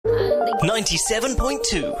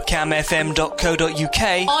97.2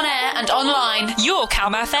 camfm.co.uk. On air and online, your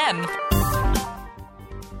Cam FM.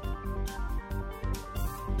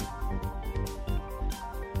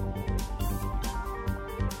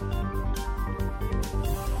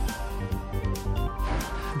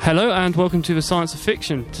 Hello and welcome to the Science of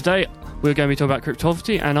Fiction. Today we're going to be talking about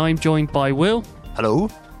cryptography, and I'm joined by Will. Hello.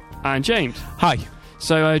 And James. Hi.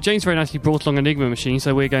 So James very nicely brought along an Enigma machine,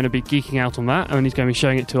 so we're going to be geeking out on that, and he's going to be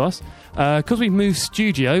showing it to us. Because we've moved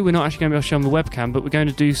studio, we're not actually going to be able to show on the webcam, but we're going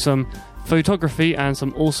to do some photography and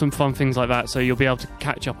some awesome fun things like that, so you'll be able to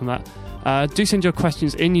catch up on that. Do send your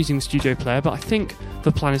questions in using the studio player, but I think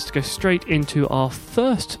the plan is to go straight into our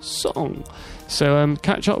first song. So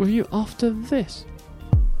catch up with you after this.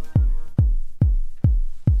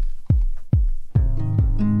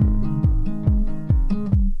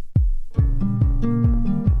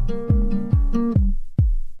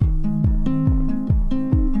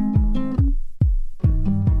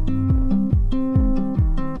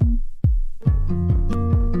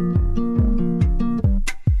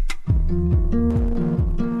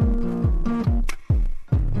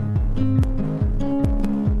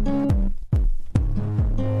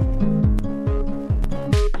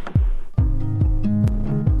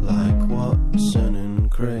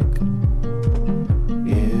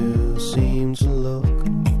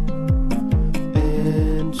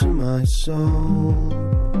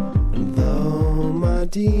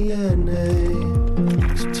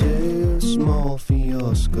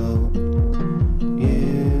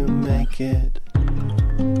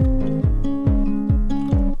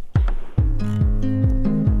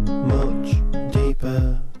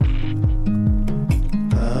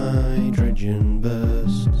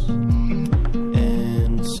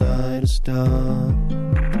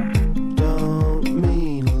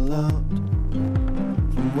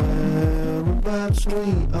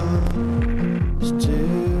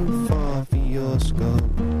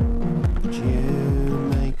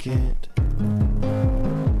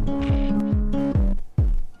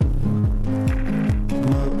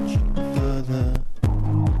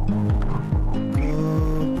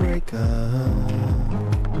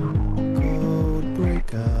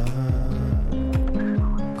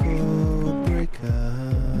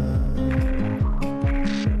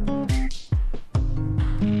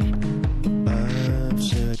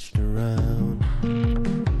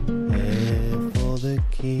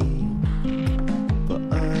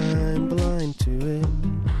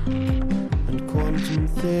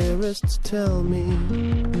 Tell me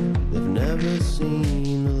they've never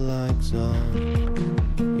seen the likes of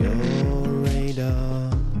your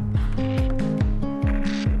radar.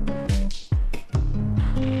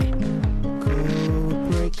 Code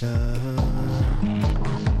breaker,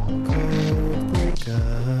 code breaker,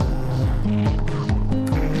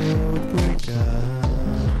 code breaker,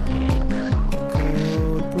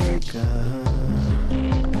 code breaker, code breaker.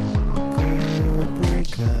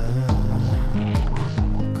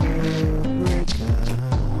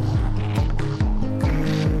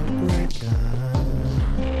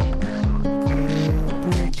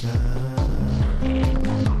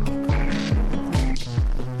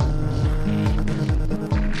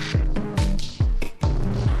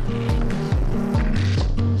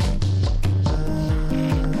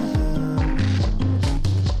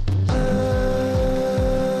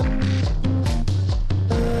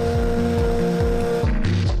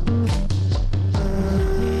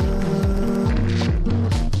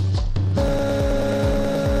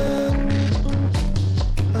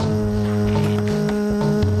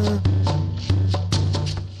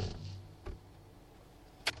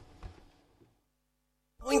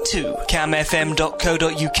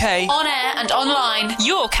 camfm.co.uk. On air and online,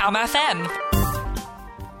 your Cam FM.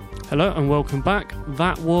 Hello and welcome back.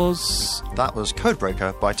 That was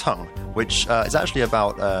Codebreaker by Tongue, which is actually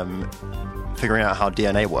about figuring out how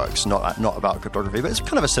DNA works, not about cryptography, but it's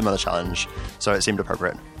kind of a similar challenge, so it seemed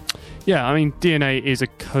appropriate. Yeah, I mean, DNA is a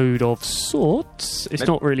code of sorts. It's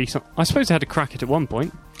not really... I suppose they had to crack it at one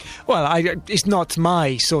point. Well, it's not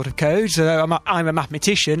my sort of code. So I'm a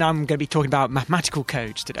mathematician. I'm going to be talking about mathematical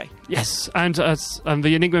codes today. Yes, and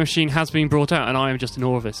the Enigma machine has been brought out, and I am just in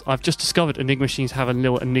awe of this. I've just discovered Enigma machines have a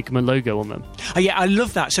little Enigma logo on them. Oh, yeah, I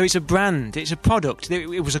love that. So it's a brand. It's a product.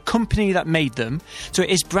 It was a company that made them. So it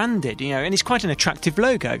is branded, and it's quite an attractive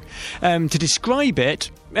logo. To describe it,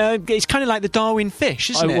 it's kind of like the Darwin fish,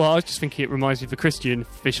 isn't it? Well, I was just thinking it reminds me of the Christian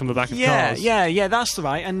fish on the back of cars. Yeah, that's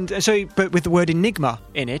right. And so, but with the word Enigma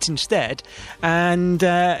in it instead. And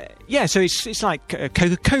so it's like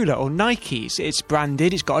Coca-Cola or Nike's. It's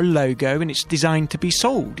branded, it's got a logo, and it's designed to be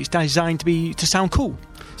sold. It's designed to sound cool.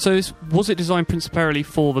 So was it designed principally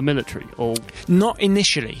for the military, or Not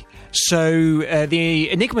initially. So the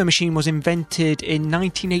Enigma machine was invented in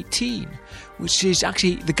 1918, which is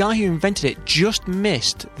actually the guy who invented it just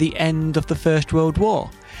missed the end of the First World War.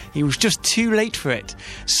 He was just too late for it.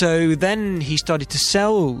 So then he started to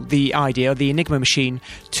sell the idea of the Enigma machine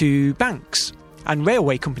to banks and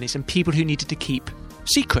railway companies and people who needed to keep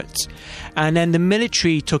secrets. And then the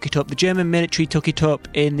military took it up, the German military took it up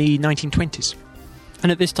in the 1920s.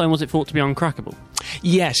 and at this time was it thought to be uncrackable?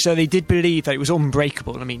 Yes, so they did believe that it was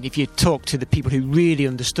unbreakable. I mean, if you talk to the people who really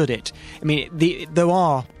understood it, I mean, there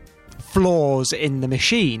are flaws in the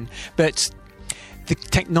machine, but the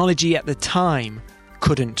technology at the time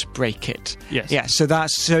couldn't break it. Yes. Yeah,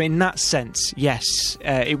 so in that sense, yes,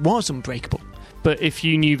 it was unbreakable. But if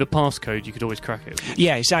you knew the passcode, you could always crack it.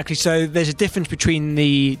 Yeah, exactly. So there's a difference between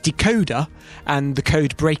the decoder and the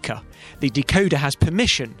code breaker. The decoder has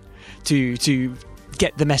permission to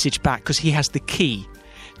get the message back because he has the key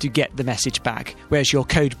to get the message back, whereas your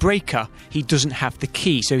code breaker, he doesn't have the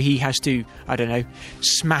key, so he has to, I don't know,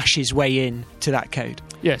 smash his way in to that code.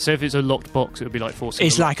 Yeah, so if it's a locked box, it would be like forcing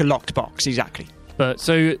It's like a locked box, exactly. But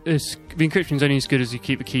so the encryption is only as good as you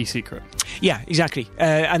keep the key secret. Yeah, exactly.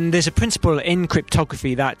 And there's a principle in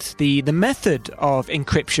cryptography that the method of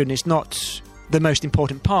encryption is not the most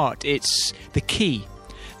important part, it's the key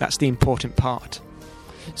that's the important part.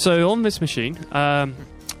 So on this machine,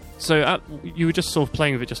 you were just sort of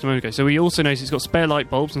playing with it just a moment ago. So we also noticed it's got spare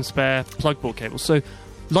light bulbs and spare plug board cables. So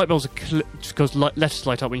light bulbs are because letters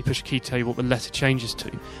light up when you push a key to tell you what the letter changes to.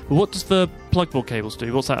 But what does the plug board cables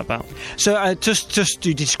do? What's that about? So just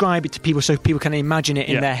to describe it to people so people can imagine it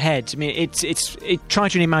in their head. I mean, try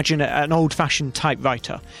to imagine an old-fashioned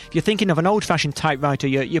typewriter. If you're thinking of an old-fashioned typewriter,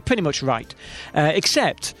 you're pretty much right.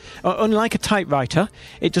 Except, unlike a typewriter,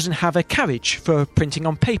 it doesn't have a carriage for printing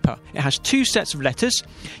on paper. It has two sets of letters.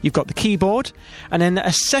 You've got the keyboard, and then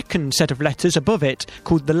a second set of letters above it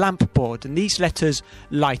called the lamp board. And these letters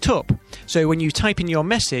light up. So when you type in your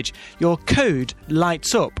message, your code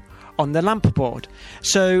lights up on the lamp board.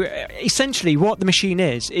 So essentially what the machine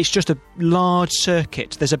is, it's just a large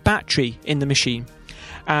circuit. There's a battery in the machine,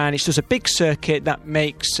 and it's just a big circuit that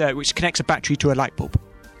makes which connects a battery to a light bulb.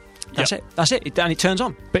 That's it, and it turns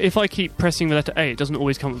on. But if I keep pressing the letter A, it doesn't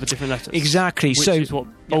always come up with a different letter. Exactly. Which is what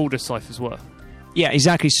older ciphers were. Yeah,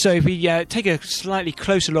 exactly. So if we take a slightly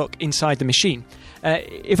closer look inside the machine,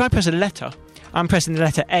 if I press a letter, I'm pressing the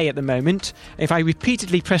letter A at the moment. If I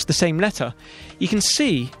repeatedly press the same letter, you can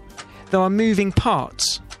see there are moving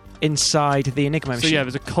parts inside the Enigma machine. So yeah,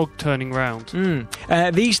 there's a cog turning round.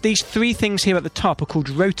 These three things here at the top are called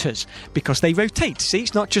rotors because they rotate. See,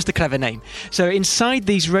 it's not just a clever name. So inside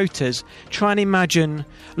these rotors, try and imagine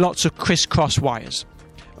lots of crisscross wires.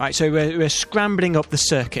 Right, so we're scrambling up the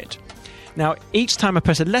circuit. Now, each time I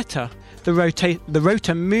press a letter, the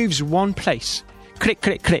rotor moves one place. Click,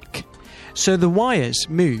 click, click. So the wires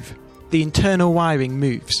move. The internal wiring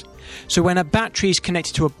moves. So when a battery is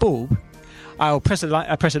connected to a bulb, I'll press a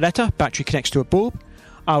letter, battery connects to a bulb,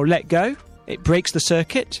 I'll let go, it breaks the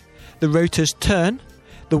circuit, the rotors turn,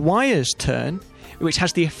 the wires turn, which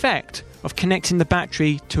has the effect of connecting the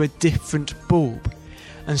battery to a different bulb.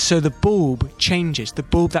 And so the bulb changes, the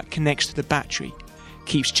bulb that connects to the battery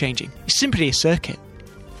keeps changing. It's simply a circuit.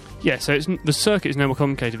 Yeah, so the circuit is no more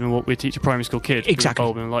complicated than what we teach a primary school kid with a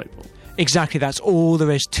bulb and a light bulb. Exactly, that's all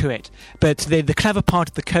there is to it. But the clever part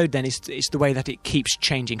of the code then is the way that it keeps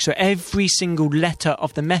changing. So every single letter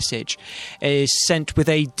of the message is sent with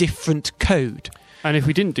a different code. And if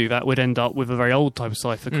we didn't do that, we'd end up with a very old type of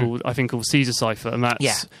cipher called Caesar cipher, and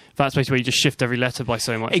that's basically where you just shift every letter by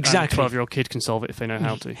so much. Exactly. And a 12-year-old kid can solve it if they know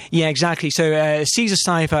how to. Yeah, exactly. So Caesar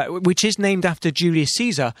cipher, which is named after Julius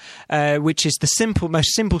Caesar, which is the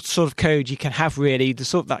most simple sort of code you can have, really, the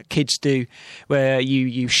sort that kids do, where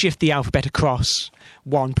you shift the alphabet across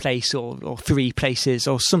one place or three places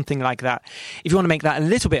or something like that. If you want to make that a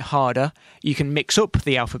little bit harder, you can mix up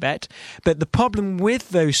the alphabet. But the problem with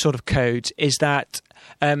those sort of codes is that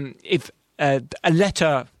if a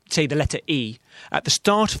letter, say the letter E, at the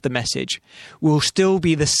start of the message will still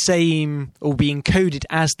be the same or be encoded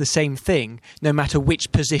as the same thing no matter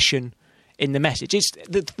which position in the message.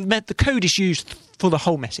 The code is used for the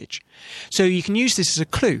whole message. So you can use this as a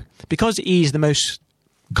clue. Because E is the most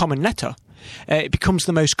common letter, it becomes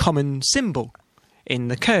the most common symbol in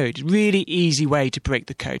the code. Really easy way to break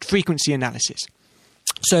the code. Frequency analysis.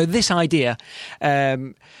 So this idea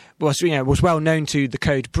was well known to the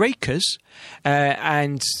code breakers,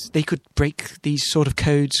 and they could break these sort of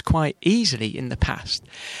codes quite easily in the past.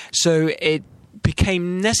 So it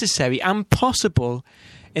became necessary and possible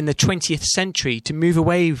in the 20th century to move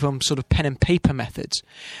away from sort of pen and paper methods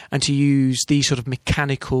and to use these sort of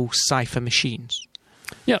mechanical cipher machines.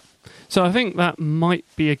 Yep. So I think that might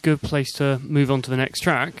be a good place to move on to the next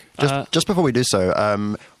track. Just before we do so,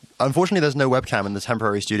 unfortunately, there's no webcam in the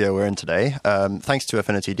temporary studio we're in today. Thanks to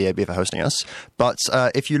Affinity DAB for hosting us. But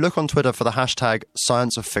if you look on Twitter for the hashtag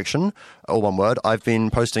Science of Fiction, all one word, I've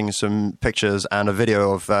been posting some pictures and a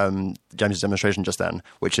video of James' demonstration just then,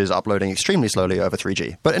 which is uploading extremely slowly over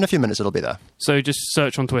 3G. But in a few minutes, it'll be there. So just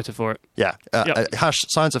search on Twitter for it. Yeah. Hash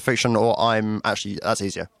Science of Fiction, or that's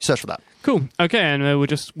easier. Search for that. Cool. Okay, and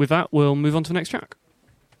with that, we'll move on to the next track.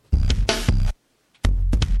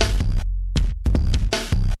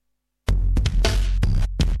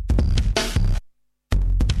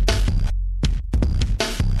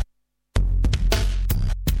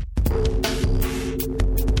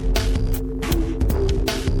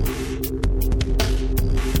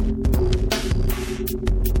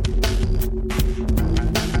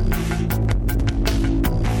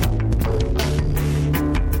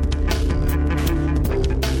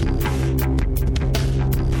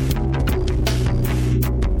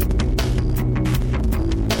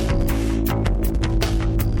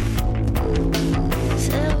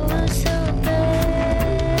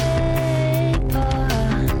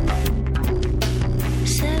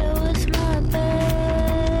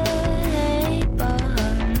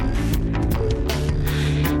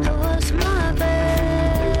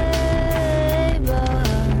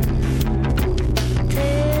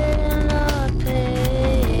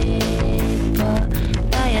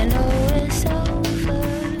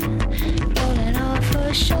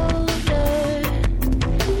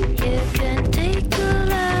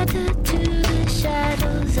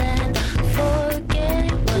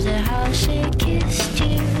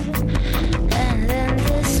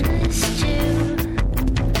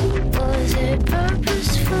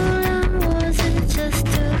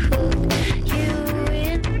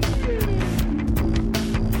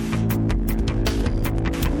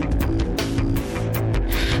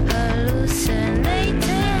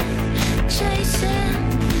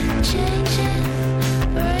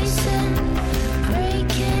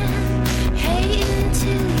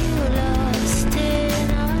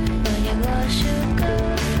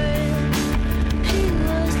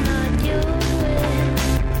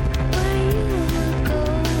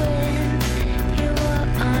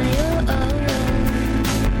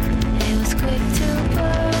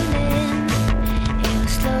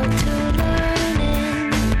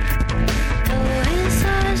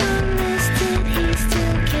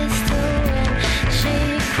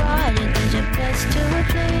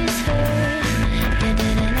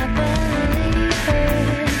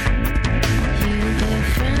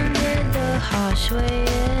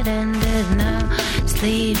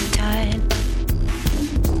 sleep tight.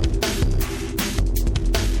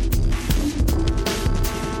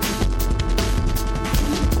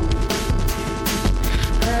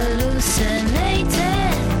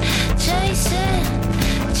 Hallucinating, chasing,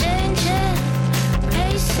 changing,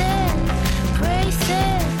 pacing,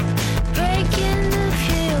 bracing, breaking the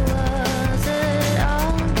few walls at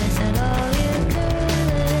all. Is that all you're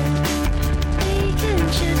doing? Leading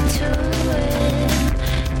you to it,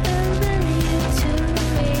 loving you to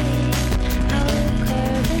me. Our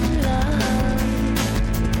curving love.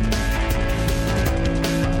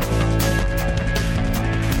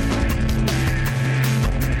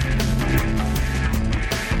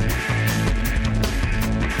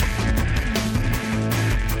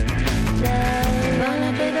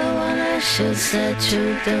 Wanna be the one that shoots at you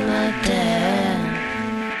through my dead.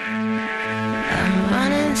 I'm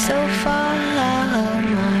running so far out of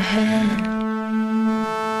my head.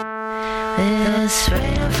 This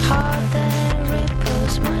rain of heart that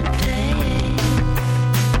ripples my day.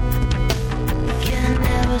 Can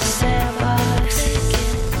never say about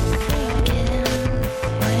taking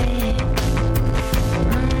away.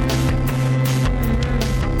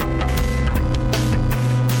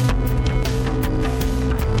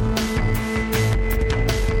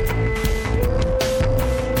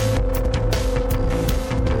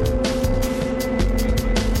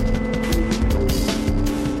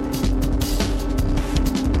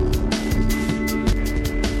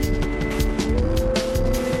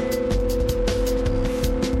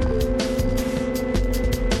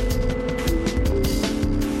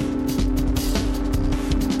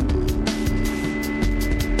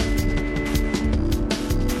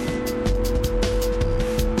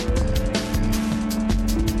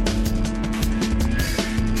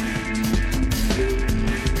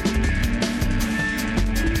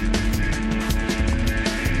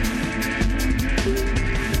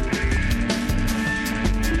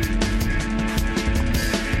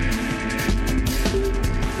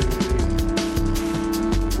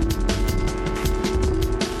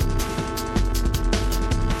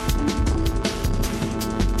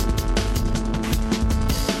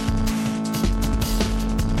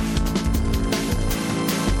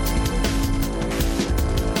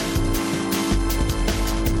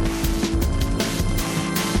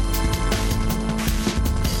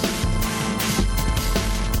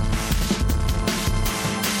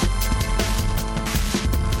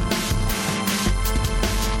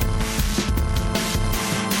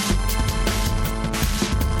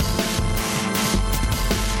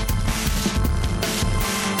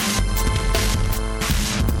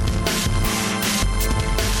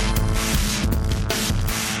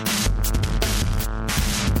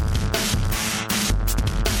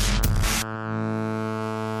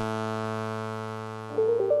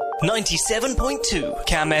 97.2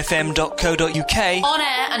 camfm.co.uk. On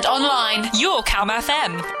air and online, your Cam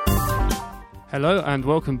FM. Hello and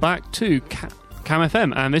welcome back to Cam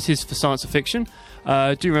FM, and this is for Science and Fiction.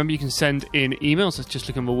 Do remember you can send in emails. Let's just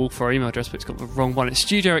look on the wall for our email address, but it's got the wrong one. It's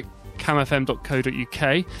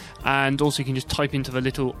studio@camfm.co.uk, and also you can just type into the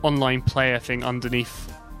little online player thing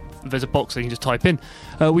underneath. There's a box that you can just type in.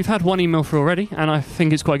 We've had one email through already, and I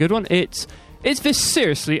think it's quite a good one. Is this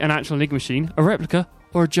seriously an actual Enigma machine, a replica,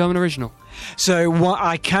 or a German original? So what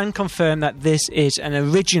I can confirm that this is an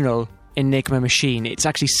original Enigma machine. It's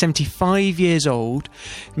actually 75 years old,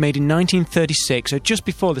 made in 1936, so just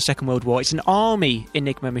before the Second World War. It's an army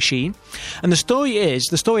Enigma machine. And the story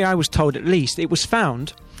I was told at least, it was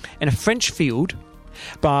found in a French field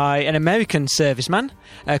by an American serviceman,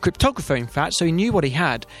 a cryptographer in fact, so he knew what he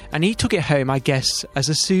had, and he took it home, I guess, as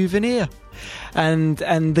a souvenir. And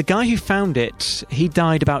the guy who found it, he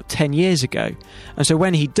died about 10 years ago. And so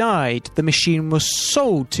when he died, the machine was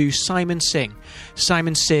sold to Simon Singh.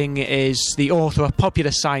 Simon Singh is the author of popular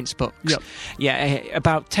science books. Yep. Yeah,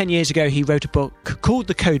 about 10 years ago, he wrote a book called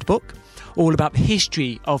The Code Book, all about the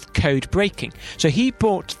history of code breaking. So he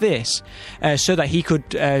bought this so that he could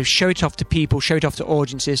show it off to people, show it off to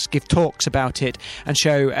audiences, give talks about it, and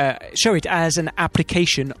show it as an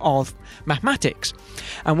application of mathematics.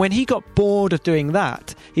 And when he got bored of doing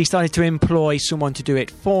that, he started to employ someone to do it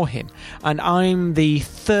for him. And I'm the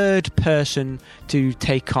third person to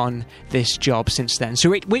take on this job since then.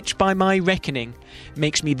 So which, by my reckoning,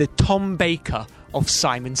 makes me the Tom Baker of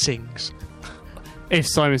Simon Singh's. If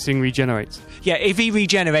Simon Singh regenerates. Yeah, if he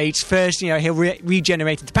regenerates, first, he'll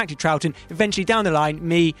regenerate into Patrick Troughton. Eventually, down the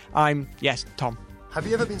line, yes, Tom. Have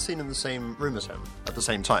you ever been seen in the same room as him at the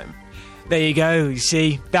same time? There you go. You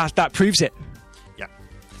see, that proves it. Yeah.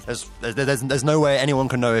 There's no way anyone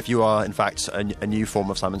can know if you are, in fact, a new form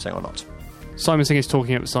of Simon Singh or not. Simon Singh is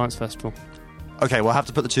talking at the Science Festival. Okay, we'll have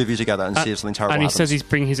to put the two of you together and see if something terrible happens. And he says he's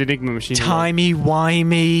bringing his Enigma machine.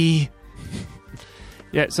 Timey-wimey.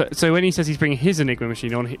 Yeah, so when he says he's bringing his Enigma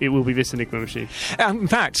machine on, it will be this Enigma machine. In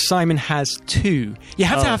fact, Simon has two. You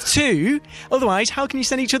have to have two, otherwise how can you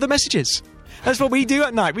send each other messages? That's what we do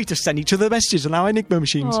at night. We just send each other messages on our Enigma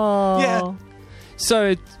machines. Aww. Yeah.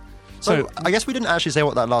 So I guess we didn't actually say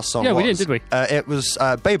what that last song was. Yeah, we didn't, did we? It was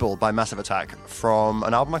Babel by Massive Attack from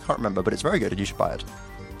an album I can't remember, but it's very good and you should buy it.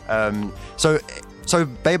 So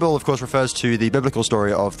Babel, of course, refers to the biblical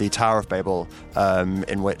story of the Tower of Babel,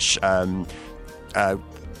 in which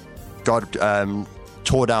God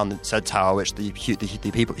tore down said tower, which the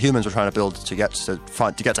humans were trying to build to get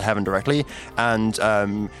to heaven directly, and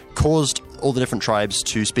caused all the different tribes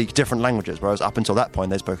to speak different languages, whereas up until that point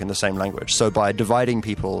they spoke in the same language. So by dividing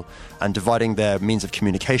people and dividing their means of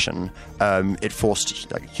communication, it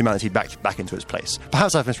forced humanity back into its place.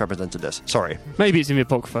 Perhaps I've misrepresented this. Sorry. Maybe it's in the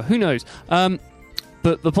Apocrypha. Who knows?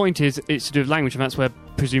 But the point is, it's to do with language, and that's where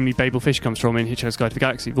presumably Babel fish comes from in Hitchhiker's Guide to the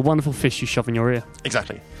Galaxy. The wonderful fish you shove in your ear.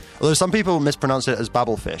 Exactly. Although some people mispronounce it as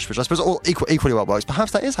Babel fish, which I suppose equally well works.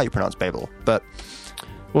 Perhaps that is how you pronounce Babel, but...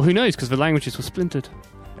 Well, who knows, because the languages were splintered.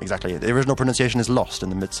 Exactly. The original pronunciation is lost in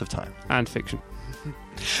the midst of time. And fiction.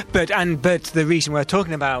 But the reason we're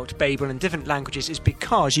talking about Babel and different languages is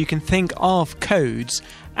because you can think of codes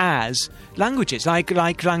as languages,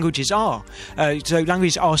 like languages are. So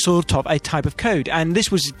languages are sort of a type of code, and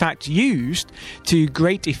this was in fact used to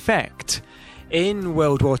great effect in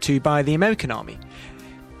World War II by the American Army.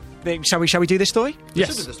 Shall we do this story? Yes.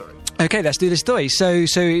 Let's do this story. Okay, let's do the story. So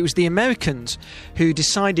it was the Americans who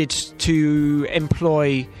decided to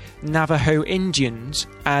employ Navajo Indians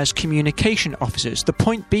as communication officers. The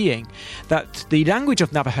point being that the language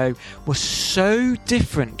of Navajo was so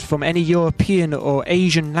different from any European or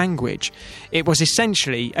Asian language, it was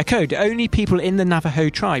essentially a code. Only people in the Navajo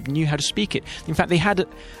tribe knew how to speak it. In fact, they had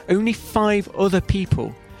only 5 other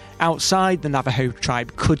people outside the Navajo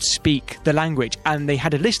tribe could speak the language, and they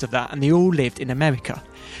had a list of that, and they all lived in America.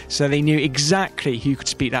 So they knew exactly who could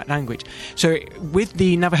speak that language. So with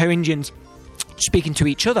the Navajo Indians speaking to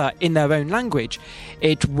each other in their own language,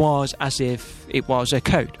 it was as if it was a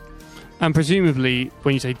code. And presumably,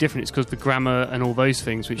 when you say different, it's because the grammar and all those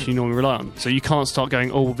things which you normally rely on. So you can't start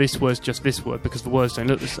going, oh, this word's just this word, because the words don't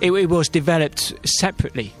look the same. It was developed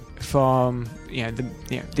separately from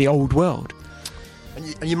the old world.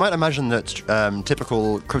 And you might imagine that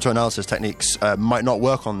typical cryptoanalysis techniques might not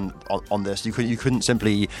work on this. You couldn't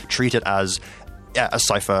simply treat it as a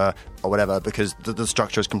cipher or whatever, because the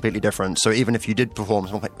structure is completely different. So even if you did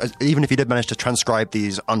manage to transcribe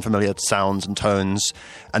these unfamiliar sounds and tones,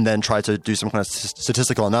 and then try to do some kind of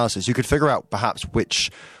statistical analysis, you could figure out perhaps which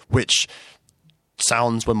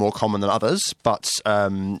sounds were more common than others. But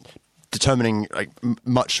determining like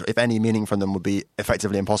much, if any, meaning from them would be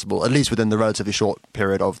effectively impossible, at least within the relatively short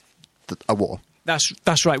period of a war.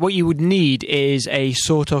 That's right. What you would need is a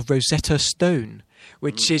sort of Rosetta Stone,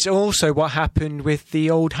 which is also what happened with the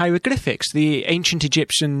old hieroglyphics. The ancient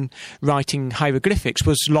Egyptian writing hieroglyphics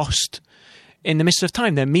was lost in the midst of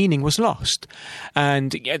time. Their meaning was lost.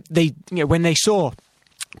 And they, when they saw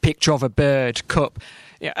picture of a bird, cup,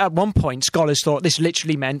 at one point scholars thought this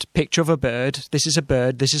literally meant picture of a bird, this is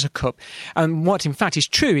a cup. And what in fact is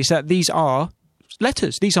true is that these are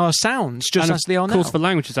letters, these are sounds, just as they are now. Of course, the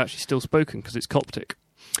language is actually still spoken because it's Coptic.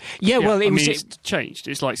 Yeah, well, it's changed.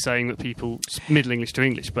 It's like saying that people Middle English to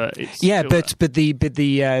English, but it's but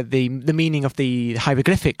the meaning of the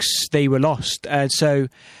hieroglyphics, they were lost. So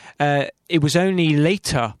it was only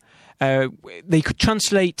later they could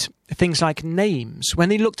translate things like names. When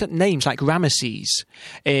they looked at names like Ramesses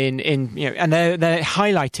and they're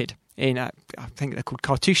highlighted. I think they're called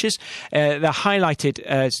cartouches. They're highlighted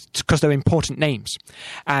because they're important names,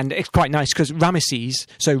 and it's quite nice because Ramesses,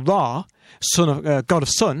 so Ra, son of god of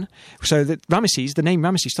sun. So that Ramesses, the name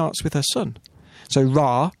Ramesses starts with her son. So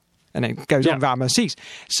Ra, and it goes on Ramesses.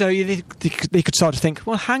 So they could start to think,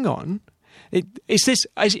 well, hang on, is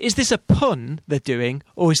this a pun they're doing,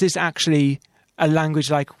 or is this actually a language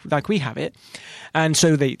like we have it? And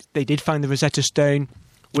so they did find the Rosetta Stone,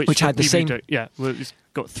 which had the same. Well, it's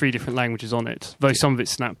got 3 different languages on it, though some of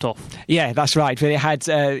it's snapped off. Yeah, that's right. But it had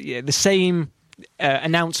the same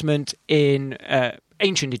announcement in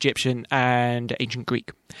ancient Egyptian and ancient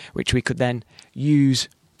Greek, which we could then use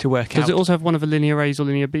to work out. Does it also have one of the linear A's or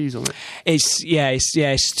linear B's on it? It's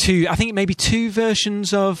 2. I think maybe 2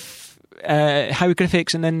 versions of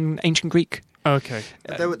hieroglyphics and then ancient Greek. Okay.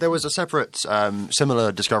 There was a separate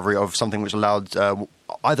similar discovery of something which allowed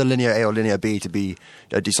either linear A or linear B to be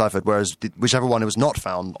deciphered, whereas whichever one was not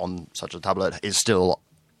found on such a tablet is still,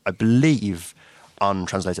 I believe,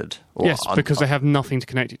 untranslated. Yes, because they have nothing to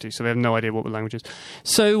connect it to, so they have no idea what the language is.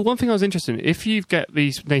 So one thing I was interested in, if you get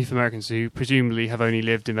these Native Americans who presumably have only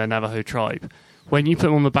lived in their Navajo tribe, when you put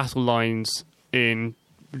them on the battle lines in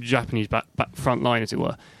Japanese front line, as it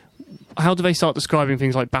were, how do they start describing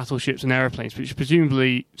things like battleships and aeroplanes, which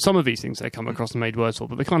presumably some of these things they come across and made words for,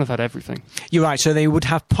 but they kind of had everything? You're right. So they would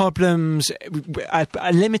have problems,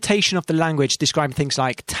 a limitation of the language describing things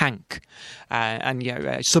like tank and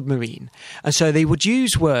submarine. And so they would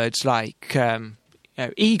use words like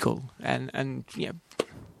eagle and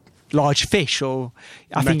large fish or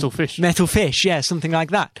metal fish. Metal fish, yeah, something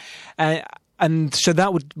like that. And so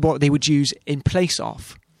that would what they would use in place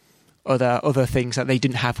of other things that they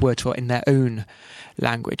didn't have words for in their own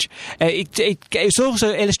language. It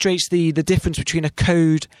also illustrates the difference between a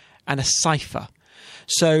code and a cipher.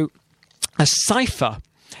 So a cipher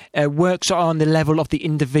works on the level of the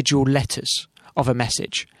individual letters of a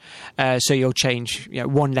message. So you'll change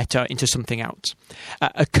one letter into something else.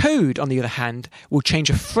 A code, on the other hand, will change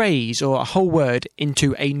a phrase or a whole word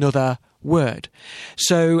into another word.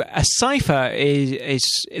 So a cipher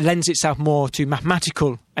lends itself more to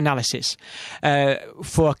mathematical analysis.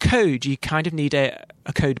 For a code, you kind of need a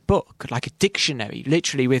code book, like a dictionary,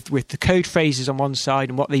 literally with the code phrases on one side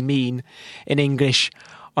and what they mean in English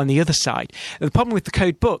on the other side. The problem with the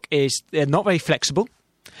code book is they're not very flexible.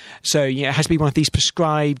 So it has to be one of these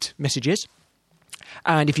prescribed messages.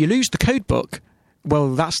 And if you lose the code book,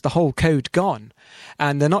 well, that's the whole code gone.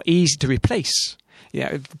 And they're not easy to replace.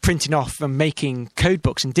 Printing off and making code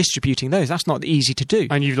books and distributing those, that's not easy to do.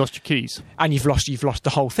 And you've lost your keys. And you've lost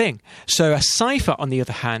the whole thing. So a cipher, on the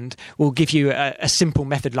other hand, will give you a simple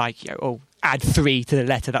method like, add 3 to the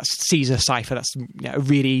letter. That's Caesar cipher. That's a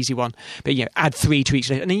really easy one. But add 3 to each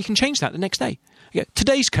letter, and then you can change that the next day.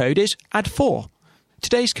 Today's code is add 4.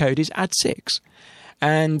 Today's code is add 6.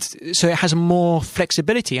 And so it has more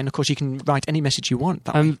flexibility, and of course you can write any message you want.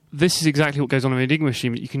 And this is exactly what goes on in an Enigma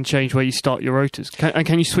machine. You can change where you start your rotors.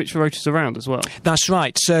 Can you switch the rotors around as well? That's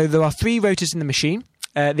right. So there are 3 rotors in the machine.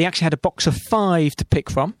 They actually had a box of 5 to pick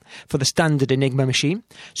from for the standard Enigma machine.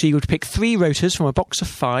 So you would pick 3 rotors from a box of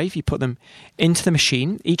 5. You put them into the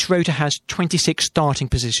machine. Each rotor has 26 starting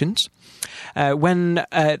positions. When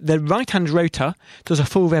the right-hand rotor does a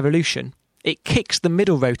full revolution, it kicks the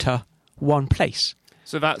middle rotor one place.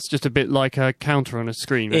 So that's just a bit like a counter on a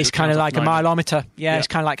screen. It's kind of like a mileometer. Yeah, it's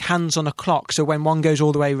kind of like hands on a clock. So when one goes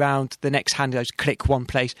all the way around, the next hand goes click one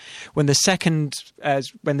place. When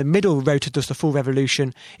when the middle rotor does the full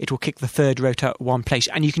revolution, it will kick the third rotor one place.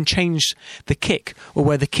 And you can change the kick, or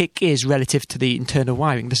where the kick is relative to the internal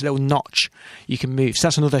wiring. There's a little notch you can move. So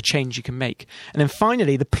that's another change you can make. And then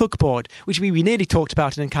finally, the plug board, which we nearly talked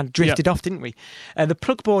about and then kind of drifted off, didn't we? The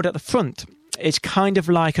plug board at the front it's kind of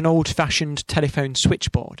like an old-fashioned telephone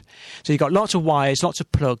switchboard. So you've got lots of wires, lots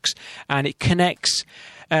of plugs, and it connects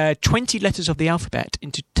 20 letters of the alphabet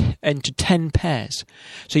into 10 pairs.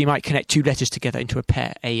 So you might connect 2 letters together into a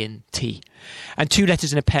pair, A and T. And 2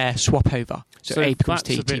 letters in a pair swap over. So A becomes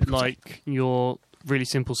T, that's a T bit becomes A. like your really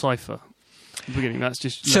simple cipher. At the beginning, that's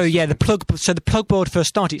just... So yeah, the plug board, for a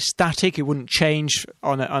start, it's static. It wouldn't change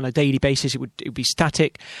on a daily basis. It would be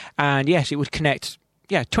static. And yes, it would connect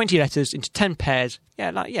 20 letters into 10 pairs.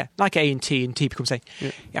 Like A and T becomes A.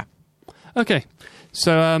 Yeah. Okay.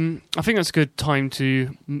 So I think that's a good time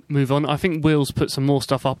to move on. I think Will's put some more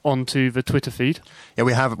stuff up onto the Twitter feed. Yeah,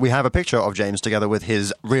 we have a picture of James together with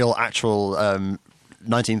his real, actual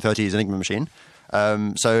 1930s Enigma machine.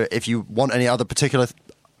 So if you want any other particular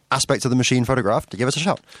aspects of the machine photographed, give us a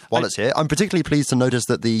shout while it's here. I'm particularly pleased to notice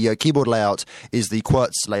that the keyboard layout is the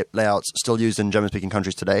quartz layout still used in German-speaking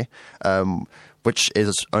countries today, which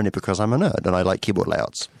is only because I'm a nerd and I like keyboard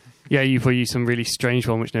layouts. Yeah, you probably use some really strange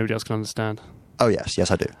one which nobody else can understand. Oh, yes,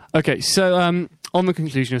 I do. Okay, so on the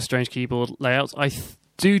conclusion of strange keyboard layouts, I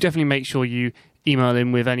do definitely make sure you email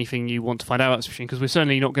in with anything you want to find out about this machine, because we're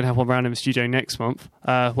certainly not going to have one around in the studio next month.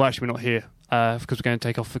 Well, actually, we're not here because we're going to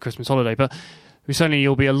take off for Christmas holiday, but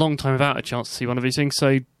you'll be a long time without a chance to see one of these things,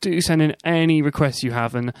 so do send in any requests you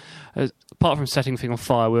have, and apart from setting the thing on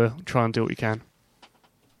fire, we'll try and do what we can.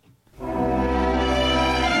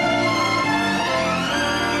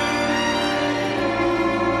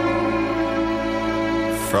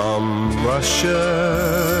 From Russia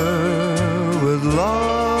with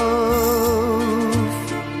love,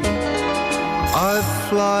 I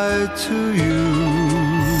fly to you,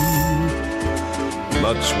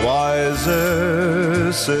 much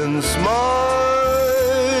wiser since my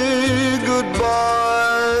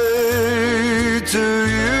goodbye to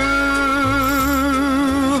you.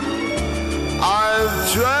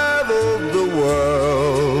 I've traveled the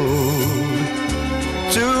world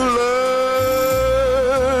to learn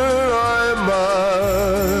I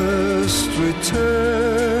must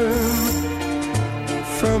return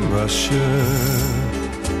from Russia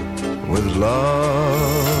with love.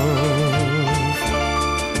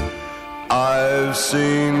 I've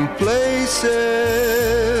seen places,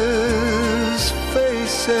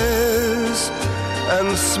 faces,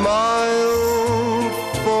 and smiled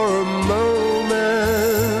for a moment,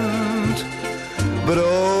 but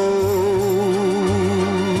oh,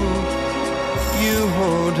 you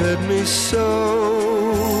haunted me so.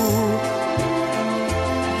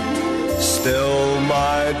 Still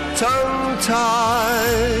my tongue-tied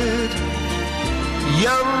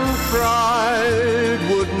young pride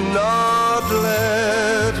would not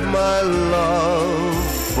let my love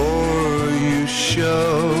for you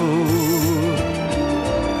show,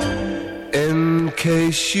 in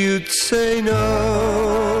case you'd say no.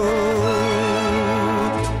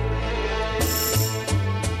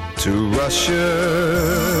 To Russia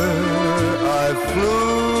I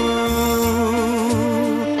flew,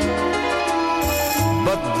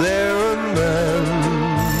 but there and then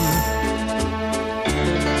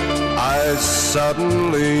I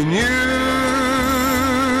suddenly knew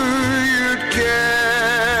you'd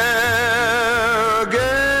care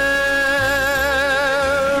again.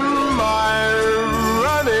 My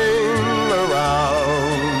running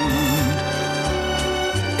around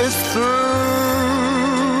is through.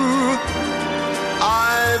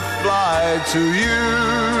 I fly to you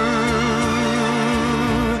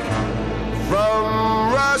from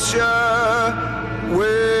Russia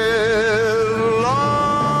with love.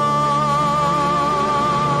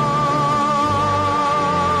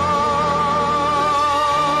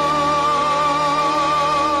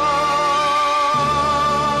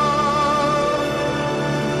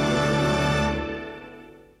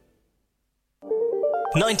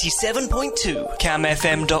 97.2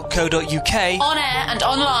 camfm.co.uk. On air and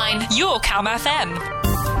online, your Calm FM.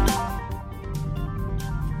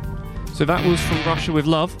 So that was From Russia with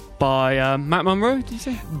Love by Matt Monroe, did you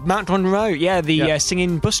say? Matt Monroe, the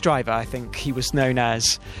singing bus driver, I think he was known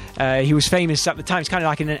as. He was famous at the time. It's kind of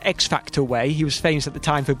like in an X Factor way. He was famous at the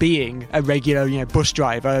time for being a regular, bus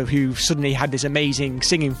driver who suddenly had this amazing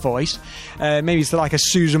singing voice. Maybe it's like a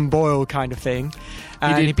Susan Boyle kind of thing.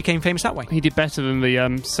 And he became famous that way. He did better than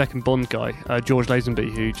the second Bond guy, George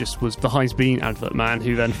Lazenby, who just was the Heinz Bean advert man,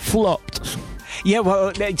 who then flopped. Yeah,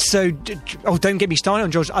 well, so... Oh, don't get me started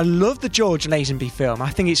on George. I love the George Lazenby film. I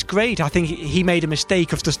think it's great. I think he made a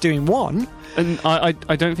mistake of just doing one. And I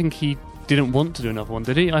don't think he didn't want to do another one,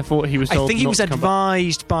 did he? I thought he was told I think he not was to come back.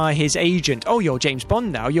 advised by his agent, "Oh, you're James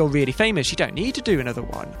Bond now. You're really famous. You don't need to do another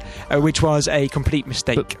one," which was a complete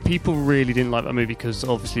mistake. But people really didn't like that movie because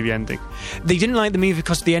obviously the ending. They didn't like the movie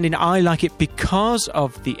because of the ending. I like it because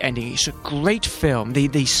of the ending. It's a great film.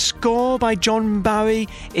 The score by John Barry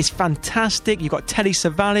is fantastic. You've got Telly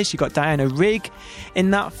Savalas, you've got Diana Rigg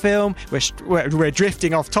in that film. We're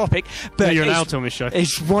drifting off topic, but No, you're allowed to on this show.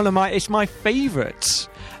 It's my favourite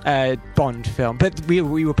Bond film. But we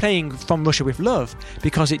were playing From Russia with Love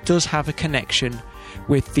because it does have a connection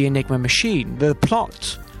with the Enigma machine. The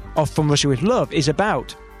plot of From Russia with Love is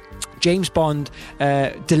about James Bond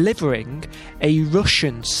delivering a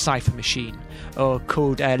Russian cipher machine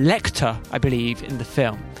called Lecter, I believe, in the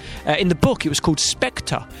film. In the book, it was called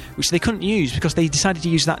Spectre, which they couldn't use because they decided to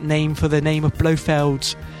use that name for the name of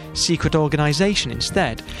Blofeld's secret organisation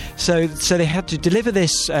instead. So they had to deliver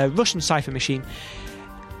this Russian cipher machine.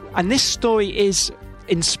 And this story is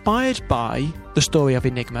inspired by the story of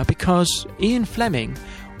Enigma because Ian Fleming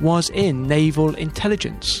was in naval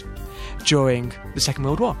intelligence during the Second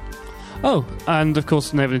World War. Oh, and of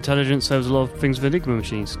course, naval intelligence, there was a lot of things with Enigma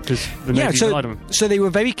machines because the Navy relied on them. So they were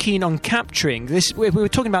very keen on capturing this. We were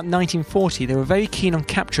talking about 1940. They were very keen on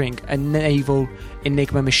capturing a naval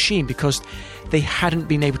Enigma machine because they hadn't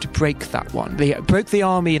been able to break that one. They broke the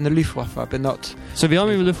Army and the Luftwaffe, but not... So the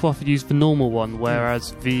Army of Luftwaffe used the normal one,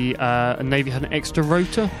 whereas the Navy had an extra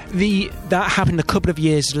rotor? That happened a couple of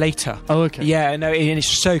years later. Oh, okay. Yeah, no, and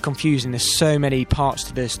it's so confusing. There's so many parts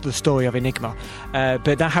to this, the story of Enigma.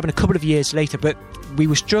 But that happened a couple of years later. But we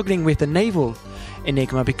were struggling with the naval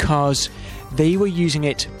Enigma because they were using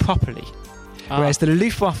it properly. Whereas the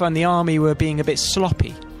Luftwaffe and the Army were being a bit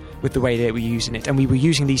sloppy with the way they were using it, and we were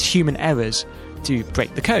using these human errors to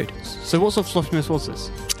break the code. So what sort of sloppiness was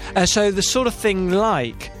this? So the sort of thing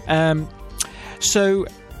like...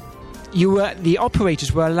 the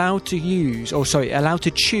operators were allowed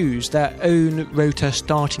to choose their own rotor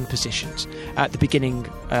starting positions at the beginning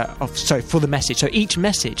for the message. So each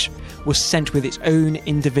message was sent with its own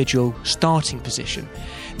individual starting position.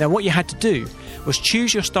 Now what you had to do was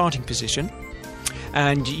choose your starting position,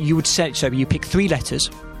 and you would you pick 3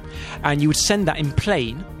 letters, and you would send that in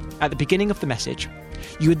plain at the beginning of the message.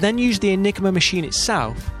 You would then use the Enigma machine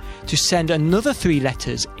itself to send another 3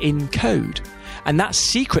 letters in code, and that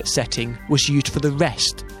secret setting was used for the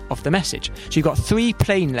rest of the message. So you've got 3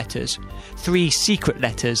 plain letters, 3 secret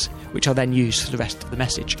letters, which are then used for the rest of the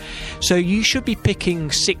message. So you should be picking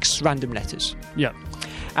 6 random letters. Yeah.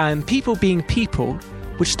 And people being people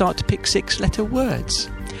would start to pick 6-letter words.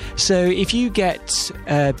 So if you get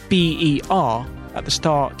BER at the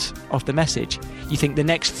start of the message, you think the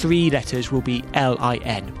next 3 letters will be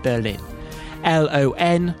LIN, Berlin,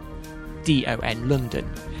 LON, DON, London.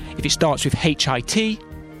 If it starts with HIT, I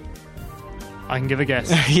can give a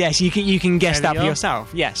guess. yes, you can guess that for LER?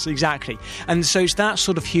 yourself. Yes, exactly. And so it's that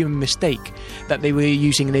sort of human mistake that they were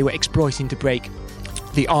using, they were exploiting to break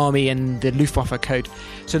the Army and the Luftwaffe code.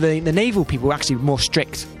 So the naval people were actually more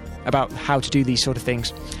strict about how to do these sort of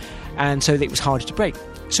things, and so it was harder to break.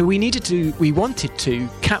 So we wanted to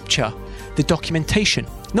capture the documentation,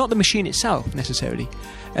 not the machine itself necessarily,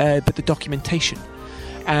 but the documentation.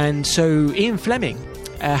 And so Ian Fleming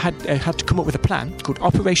had to come up with a plan called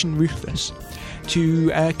Operation Ruthless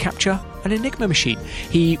to capture an Enigma machine.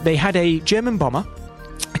 They had a German bomber,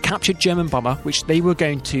 a captured German bomber, which they were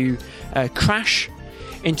going to crash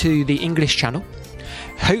into the English Channel.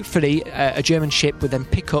 Hopefully, a German ship would then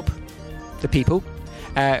pick up the people,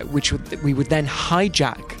 we would then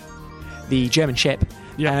hijack the German ship.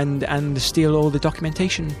 Yeah. And steal all the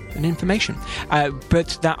documentation and information.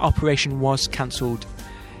 But that operation was cancelled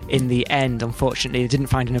in the end, unfortunately. They didn't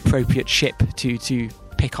find an appropriate ship to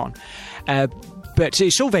pick on. But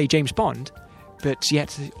it's all very James Bond, but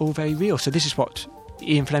yet all very real. So this is what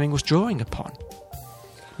Ian Fleming was drawing upon.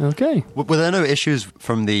 Okay. Were there no issues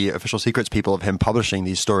from the official secrets people of him publishing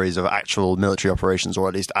these stories of actual military operations, or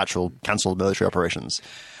at least actual cancelled military operations?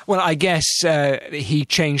 Well, I guess he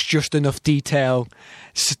changed just enough detail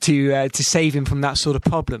to save him from that sort of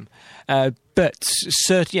problem. But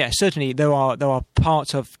certainly there are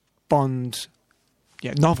parts of Bond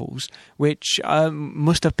novels which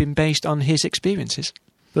must have been based on his experiences.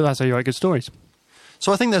 But that's how you write good stories.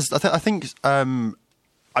 So I think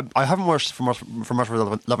I haven't watched From Russia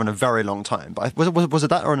with Love in a very long time, but was it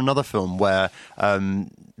that or in another film where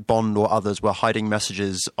Bond or others were hiding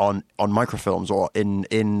messages on microfilms or in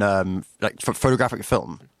photographic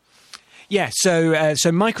film? Yeah, so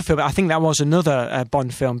microfilm, I think that was another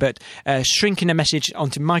Bond film, but shrinking a message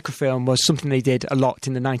onto microfilm was something they did a lot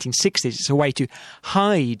in the 1960s. It's a way to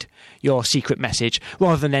hide your secret message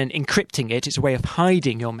rather than encrypting it. It's a way of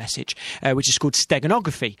hiding your message, which is called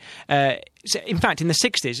steganography. In fact, in the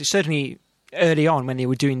 60s, it's certainly early on when they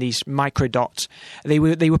were doing these microdots, they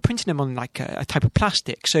were printing them on like a type of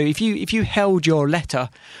plastic. So if you held your letter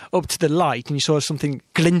up to the light and you saw something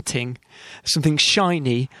glinting, something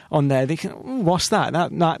shiny on there, they can, what's that?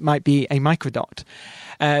 That might be a microdot.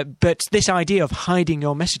 But this idea of hiding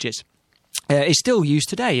your messages is still used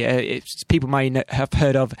today. People might have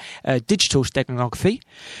heard of digital steganography,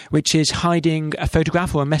 which is hiding a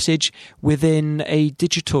photograph or a message within a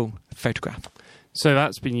digital photograph. So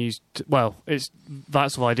that's been used. Well,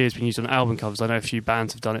 that sort of idea has been used on album covers. I know a few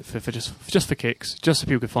bands have done it for just for kicks, just so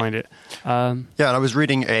people could find it. Yeah, and I was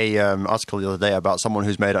reading a article the other day about someone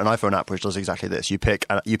who's made an iPhone app which does exactly this. You pick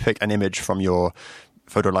an image from your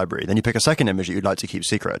photo library, then you pick a second image that you'd like to keep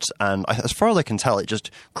secret, and as far as I can tell, it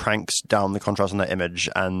just cranks down the contrast on that image,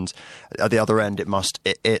 and at the other end,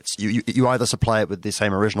 you either supply it with the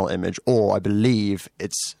same original image, or I believe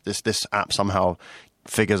it's this app somehow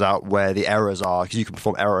figures out where the errors are, because you can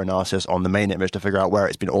perform error analysis on the main image to figure out where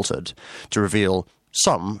it's been altered to reveal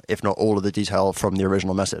some, if not all, of the detail from the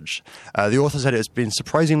original message. The author said it's been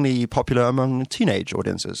surprisingly popular among teenage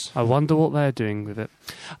audiences. I wonder what they're doing with it.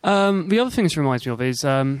 The other thing this reminds me of is,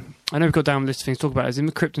 I know we've got down a list of things to talk about, is in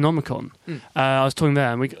the Cryptonomicon. I was talking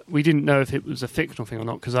there, and we didn't know if it was a fictional thing or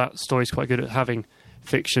not, because that story's quite good at having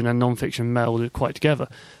fiction and non-fiction melded quite together.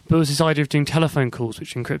 But it was this idea of doing telephone calls,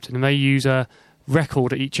 which are encrypted, and they use a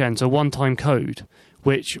record at each end, so one-time code,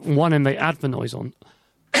 which one end they add the noise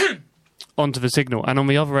onto the signal, and on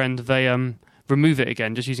the other end they remove it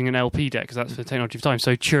again just using an LP deck, because that's the technology of time.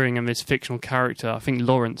 So Turing and this fictional character, I think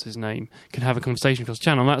Lawrence his name, can have a conversation across the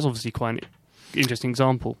channel, and that's obviously quite an interesting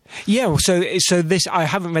example. Yeah, well, so this, I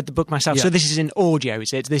haven't read the book myself, so this is in audio,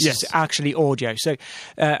 is it? This is actually audio. So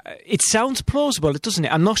it sounds plausible, doesn't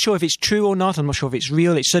it? I'm not sure if it's true or not. I'm not sure if it's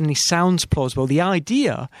real. It certainly sounds plausible. The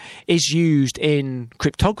idea is used in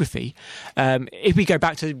cryptography. If we go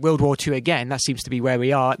back to World War II again, that seems to be where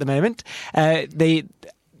we are at the moment. The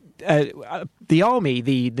army,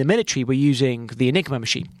 the military, were using the Enigma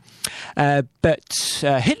machine. But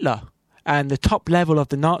Hitler and the top level of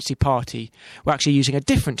the Nazi party were actually using a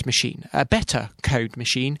different machine, a better code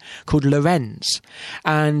machine called Lorenz.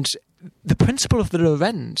 And the principle of the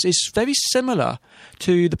Lorenz is very similar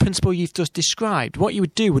to the principle you've just described. What you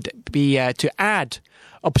would do would be to add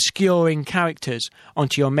obscuring characters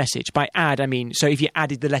onto your message. By add, I mean, so if you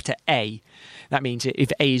added the letter A, that means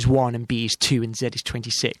if A is 1 and B is 2 and Z is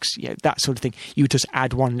 26, that sort of thing, you would just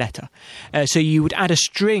add one letter. So you would add a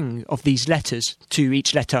string of these letters to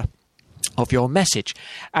each letter of your message,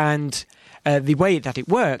 and the way that it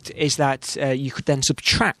worked is that you could then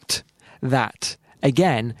subtract that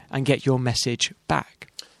again and get your message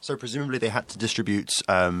back. So presumably they had to distribute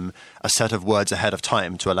a set of words ahead of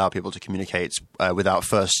time to allow people to communicate without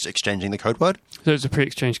first exchanging the code word? So it's a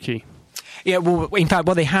pre-exchange key. Yeah, well, in fact,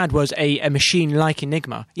 what they had was a machine like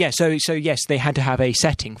Enigma. Yeah, so yes, they had to have a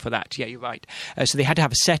setting for that. Yeah, you're right. So they had to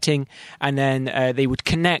have a setting, and then they would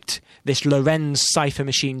connect this Lorenz cipher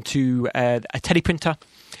machine to a teleprinter.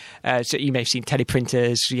 So you may have seen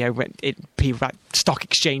teleprinters, people like stock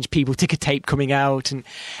exchange, people, ticker tape coming out,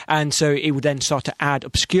 and so it would then start to add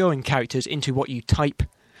obscuring characters into what you type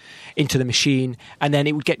into the machine, and then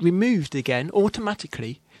it would get removed again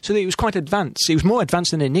automatically. So it was quite advanced. It was more advanced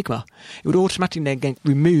than Enigma. It would automatically then get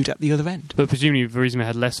removed at the other end. But presumably the reason they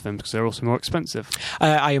had less of them because they're also more expensive.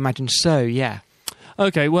 I imagine so, yeah.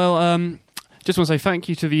 Okay, well, just want to say thank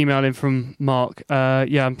you to the email in from Mark.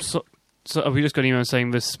 So we just got an email saying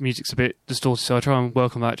this music's a bit distorted, so I'll try and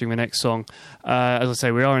work on that during the next song. As I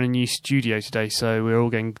say, we are in a new studio today, so we're all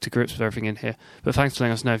getting to grips with everything in here. But thanks for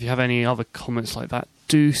letting us know. If you have any other comments like that,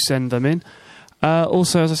 do send them in.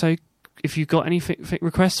 Also, as I say, if you've got any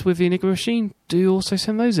requests with the Enigma machine, do also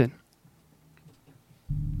send those in.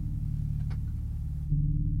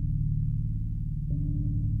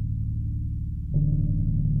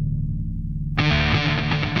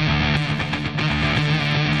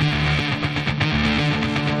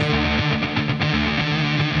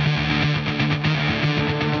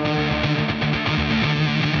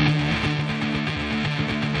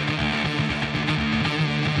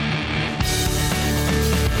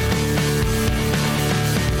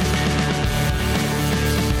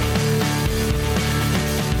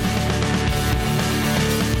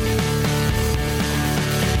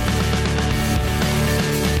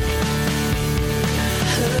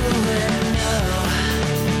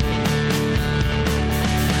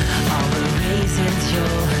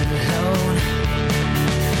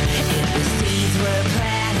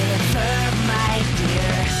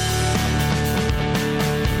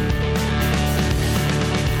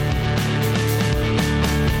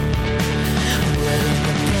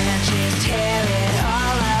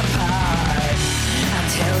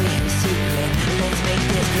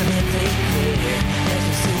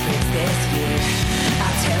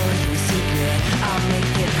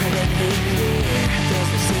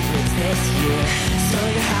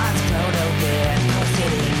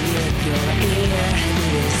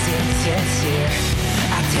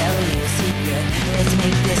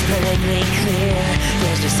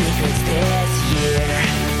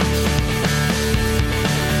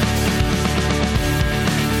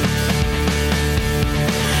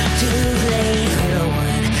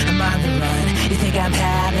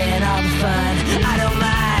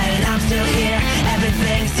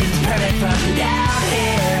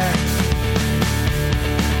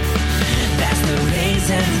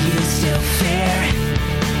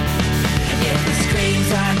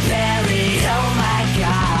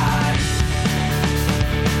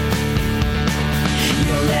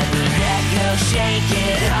 we'll shake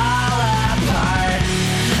it all apart.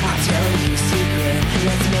 I'll tell you a secret,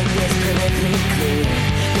 let's make this perfectly clear.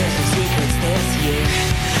 There's no secrets this year.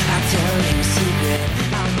 I'll tell you a secret,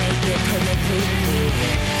 I'll make it perfectly clear.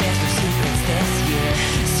 There's no secrets this year.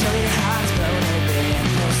 So your heart's blown open,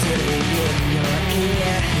 pulsating in your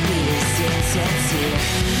ear. Be sincere.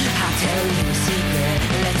 I'll tell you a secret,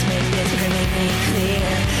 let's make this perfectly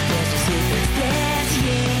clear. There's no secrets this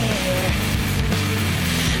year.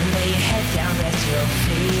 Lay your head down, rest your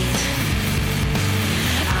feet.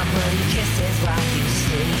 I'll blow you kisses while you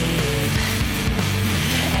sleep.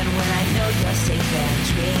 And when I know you're safe and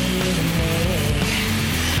dreaming,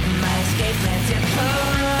 my escape plan's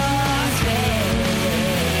impose me.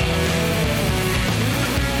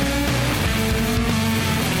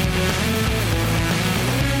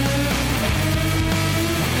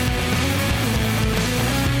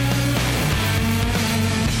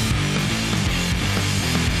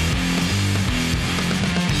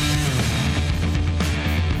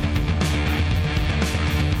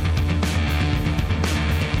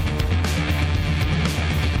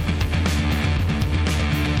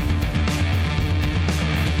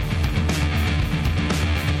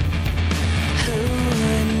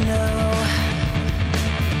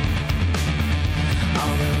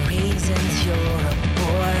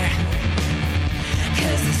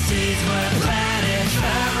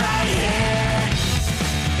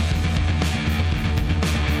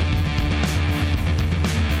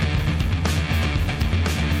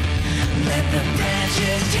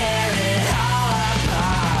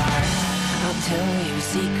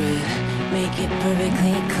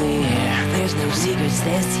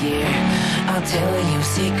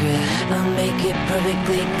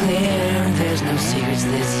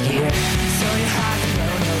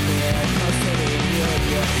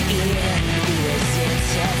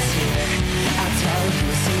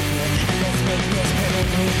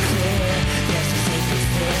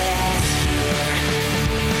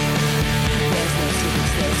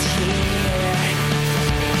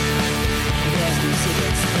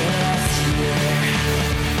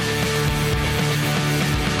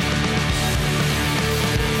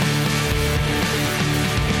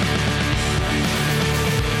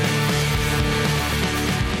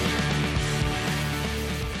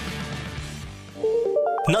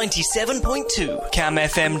 .2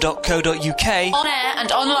 camfm.co.uk. On air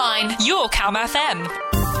and online, your Cam FM.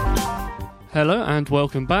 Hello and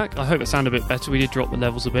welcome back. I hope it sounded a bit better. We did drop the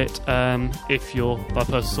levels a bit. If you're a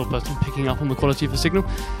person picking up on the quality of the signal.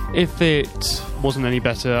 If it wasn't any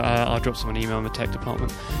better, I'll drop someone an email in the tech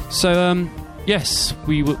department. So, yes,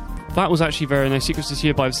 that was actually Very No Secrets this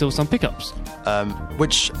year by the Silver Sun Pickups.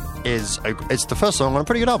 Which is it's the first song on a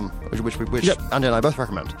pretty good album, which yep. Andy and I both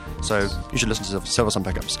recommend. So you should listen to Silver Sun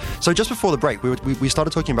Pickups. So just before the break, we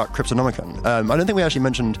started talking about Cryptonomicon. I don't think we actually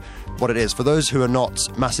mentioned what it is. For those who are not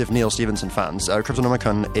massive Neil Stephenson fans,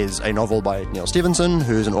 Cryptonomicon is a novel by Neil Stephenson,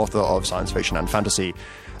 who's an author of science fiction and fantasy.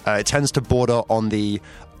 It tends to border on the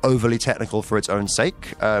overly technical for its own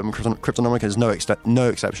sake. Cryptonomicon is no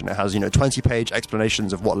exception. It has 20-page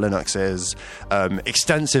explanations of what Linux is,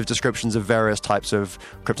 extensive descriptions of various types of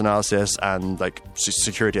cryptanalysis and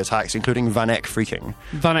security attacks, including VANEC phreaking.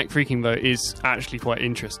 VANEC phreaking, though, is actually quite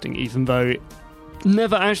interesting, even though it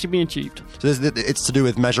never actually been achieved. So it's to do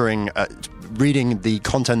with measuring, reading the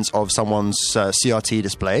contents of someone's CRT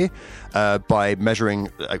display by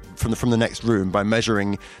measuring from the next room, by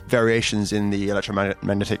measuring variations in the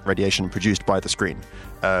electromagnetic radiation produced by the screen.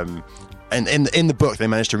 And in the book, they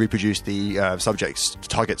managed to reproduce the subject's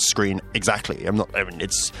target screen exactly.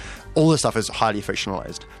 It's all this stuff is highly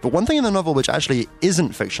fictionalized. But one thing in the novel which actually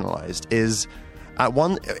isn't fictionalized is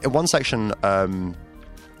in one section.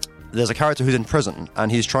 There's a character who's in prison, and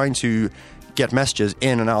he's trying to get messages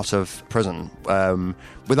in and out of prison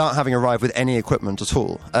without having arrived with any equipment at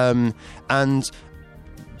all. And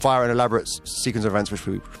via an elaborate sequence of events which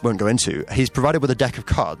we won't go into, he's provided with a deck of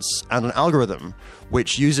cards and an algorithm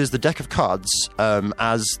which uses the deck of cards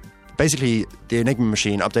as basically the Enigma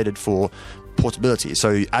machine updated for portability.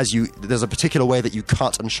 So there's a particular way that you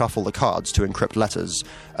cut and shuffle the cards to encrypt letters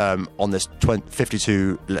on this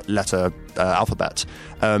 52 letter alphabet.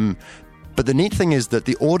 But the neat thing is that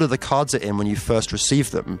the order the cards are in when you first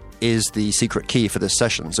receive them is the secret key for this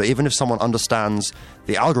session. So even if someone understands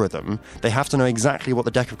the algorithm, they have to know exactly what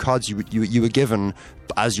the deck of cards you were given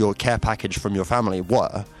as your care package from your family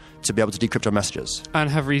were, to be able to decrypt your messages. And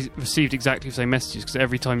have received exactly the same messages, because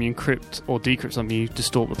every time you encrypt or decrypt something, you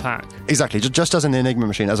distort the pack. Exactly. Just as in the Enigma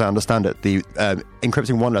machine, as I understand it, the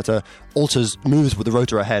encrypting one letter moves with the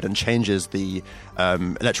rotor ahead and changes the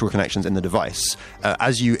electrical connections in the device.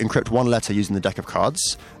 As you encrypt one letter using the deck of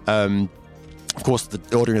cards, of course,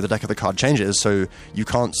 the ordering of the deck of the card changes, so you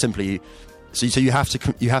can't simply. So you have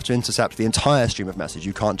to intercept the entire stream of message.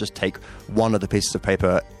 You can't just take one of the pieces of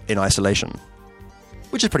paper in isolation,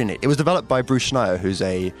 which is pretty neat. It was developed by Bruce Schneier, who's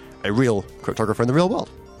a real cryptographer in the real world.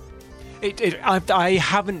 I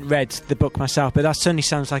haven't read the book myself, but that certainly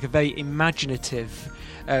sounds like a very imaginative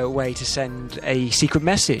way to send a secret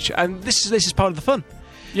message. And this is part of the fun.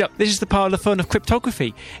 Yep. This is the part of the fun of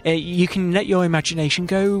cryptography. You can let your imagination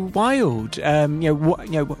go wild.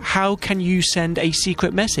 How can you send a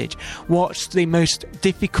secret message? What's the most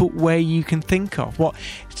difficult way you can think of? What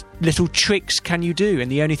little tricks can you do? And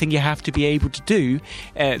the only thing you have to be able to do,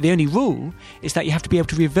 the only rule, is that you have to be able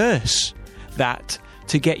to reverse that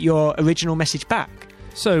to get your original message back.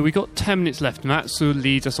 So we've got 10 minutes left, and that sort of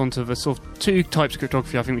leads us on to the sort of two types of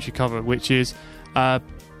cryptography I think we should cover, which is sort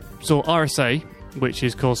of RSA, which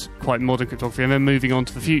is, of course, quite modern cryptography, and then moving on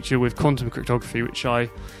to the future with quantum cryptography, which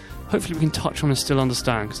hopefully we can touch on and still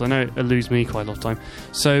understand, because I know it eludes me quite a lot of time.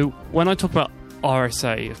 So when I talk about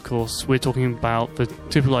RSA, of course, we're talking about the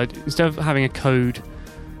typical idea. Instead of having a code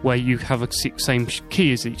where you have a same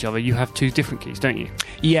key as each other, you have two different keys, don't you?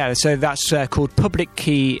 Yeah, so that's called public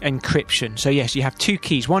key encryption. So yes, you have two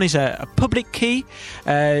keys. One is a public key.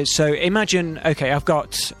 So imagine, okay, I've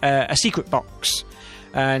got a secret box.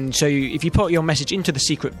 And so if you put your message into the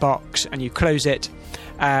secret box and you close it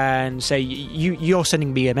and say you're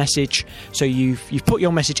sending me a message, so you've put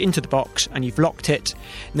your message into the box and you've locked it.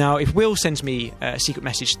 Now, if Will sends me a secret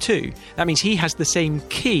message too, that means he has the same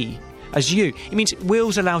key as you. It means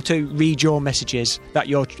Will's allowed to read your messages that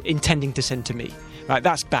you're intending to send to me. Right?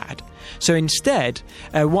 That's bad. So instead,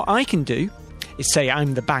 what I can do is say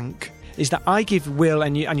I'm the bank, is that I give Will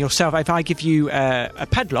and yourself, if I give you a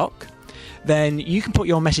padlock, then you can put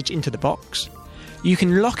your message into the box. You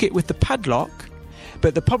can lock it with the padlock,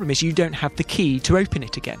 but the problem is you don't have the key to open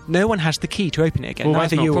it again. No one has the key to open it again. Well,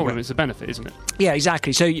 that's not a problem. It's a benefit, isn't it? Yeah,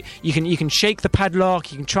 exactly. So you can shake the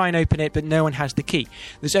padlock, you can try and open it, but no one has the key.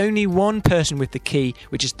 There's only one person with the key,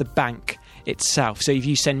 which is the bank itself. So if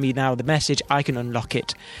you send me now the message, I can unlock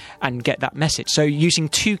it and get that message. So using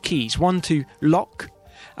two keys, one to lock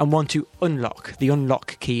and one to unlock. The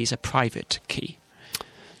unlock key is a private key.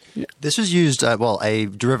 Yeah. This was used, a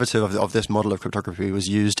derivative of this model of cryptography was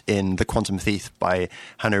used in The Quantum Thief by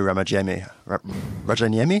Hannu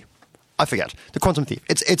Rajaniemi? I forget. The Quantum Thief.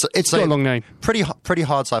 It's got a long name. Pretty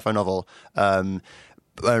hard sci-fi novel. But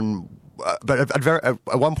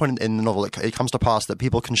at one point in the novel, it comes to pass that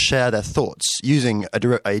people can share their thoughts using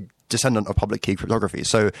a descendant of public key cryptography.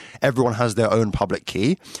 So everyone has their own public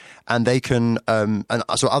key, and they can, and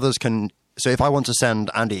so others can. So if I want to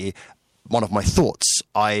send Andy one of my thoughts,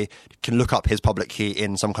 I can look up his public key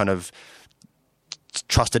in some kind of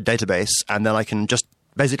trusted database, and then I can just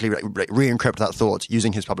basically re-encrypt that thought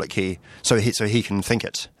using his public key, so he can think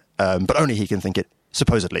it, but only he can think it.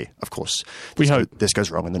 Supposedly, of course. We hope this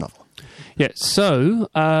goes wrong in the novel. Yeah. So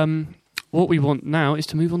what we want now is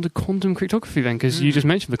to move on to quantum cryptography, then, because you just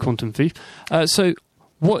mentioned the quantum thief. So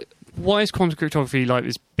why is quantum cryptography like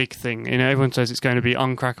this big thing? You know, everyone says it's going to be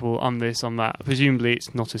uncrackable, this, that. Presumably,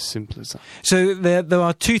 it's not as simple as that. So there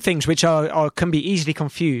are two things which can be easily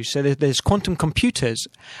confused. So there's quantum computers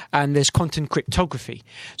and there's quantum cryptography.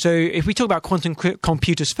 So if we talk about quantum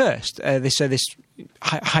computers first, this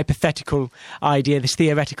hypothetical idea, this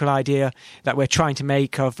theoretical idea that we're trying to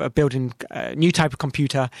make of building a new type of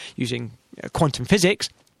computer using quantum physics.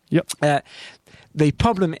 Yep. The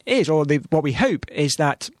problem is, what we hope is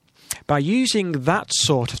that by using that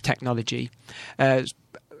sort of technology,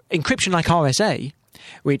 encryption like RSA,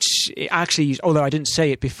 which actually, although I didn't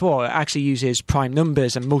say it before, it actually uses prime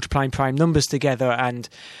numbers and multiplying prime numbers together, and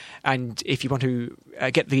if you want to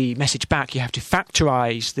get the message back, you have to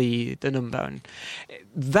factorize the number. And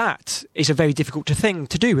that is a very difficult thing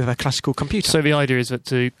to do with a classical computer. So the idea is that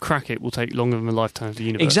to crack it will take longer than the lifetime of the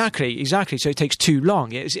universe. Exactly. So it takes too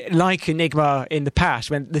long. It's like Enigma in the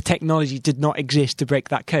past, when the technology did not exist to break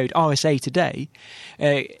that code. RSA today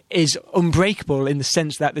is unbreakable in the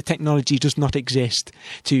sense that the technology does not exist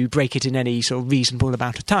to break it in any sort of reasonable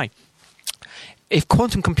amount of time. If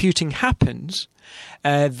quantum computing happens,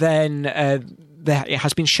 then it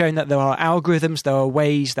has been shown that there are algorithms, there are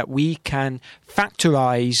ways that we can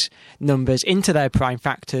factorize numbers into their prime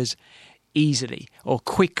factors easily or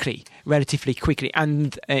quickly, relatively quickly.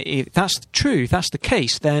 And if that's true, if that's the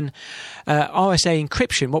case, then RSA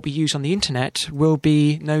encryption, what we use on the internet, will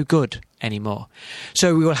be no good anymore.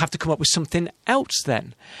 So we will have to come up with something else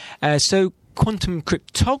then. So quantum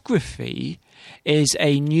cryptography is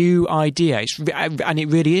a new idea, and it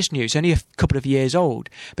really is new. It's only a couple of years old,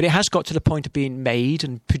 but it has got to the point of being made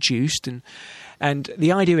and produced. And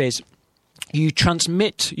the idea is, you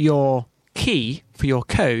transmit your key for your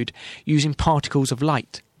code using particles of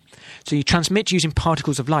light. So you transmit using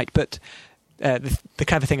particles of light, but the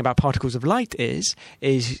clever thing about particles of light is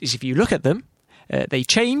if you look at them, they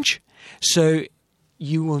change, so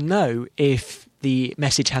you will know if the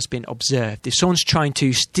message has been observed. If someone's trying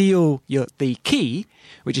to steal the key,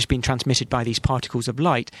 which has been transmitted by these particles of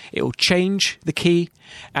light, it will change the key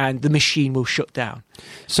and the machine will shut down.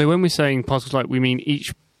 So when we're saying particles of light, we mean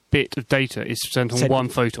each bit of data is sent on one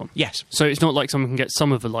photon. Yes. So it's not like someone can get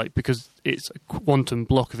some of the light because it's a quantum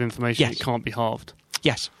block of information. Yes. It can't be halved.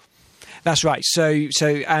 Yes, that's right. So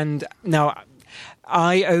and now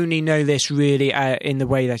I only know this really in the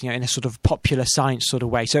way that, in a sort of popular science sort of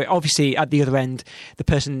way. So obviously at the other end, the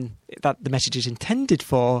person that the message is intended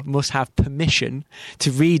for must have permission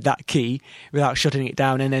to read that key without shutting it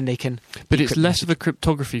down, and then they can... But it's less of a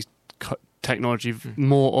cryptography technology,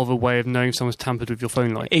 more of a way of knowing someone's tampered with your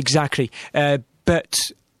phone line. Exactly. But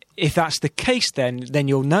if that's the case, then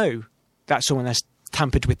you'll know that someone has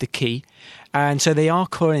tampered with the key, and so they are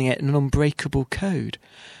calling it an unbreakable code.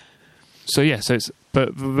 So yeah,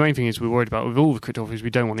 but the main thing is we're worried about with all the cryptography, we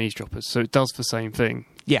don't want eavesdroppers, so it does the same thing.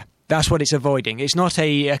 Yeah. That's what it's avoiding. It's not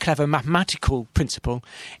a clever mathematical principle.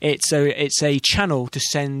 It's a channel to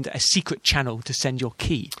send, a secret channel to send your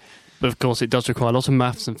key. But of course, it does require a lot of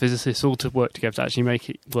maths and physicists all to work together to actually make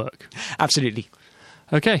it work. Absolutely.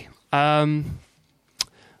 Okay. Right.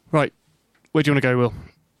 Where do you want to go, Will?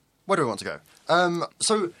 Where do we want to go?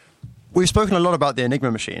 So we've spoken a lot about the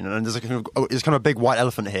Enigma machine, and there's kind of a big white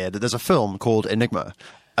elephant here. That there's a film called Enigma,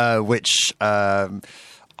 which I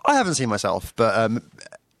haven't seen myself, but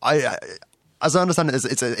as I understand it,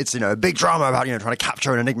 it's a big drama about trying to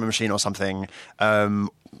capture an Enigma machine or something.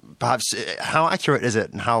 Perhaps how accurate is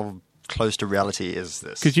it, and how close to reality is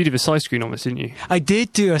this? Because you did a side screen on this, didn't you? I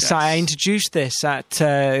did do a side. I introduced this at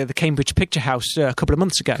the Cambridge Picture House a couple of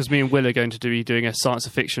months ago. Because me and Will are going to be doing a science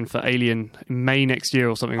fiction for Alien in May next year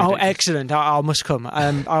or something. Oh, excellent! I must come.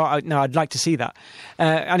 I'd like to see that,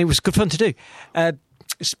 and it was good fun to do.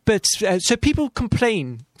 So people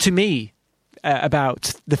complain to me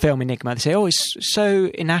about the film Enigma. They say, "Oh, it's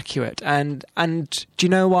so inaccurate," and do you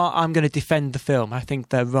know what? I'm going to defend the film. I think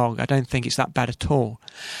they're wrong. I don't think it's that bad at all.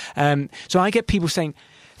 So I get people saying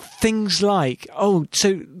things like, "Oh,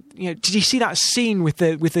 so did you see that scene with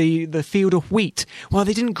the field of wheat? Well,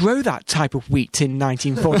 they didn't grow that type of wheat in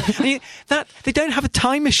 1940. That they don't have a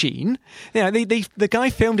time machine. The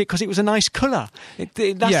guy filmed it because it was a nice colour. That's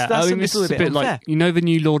a little bit unfair. Like the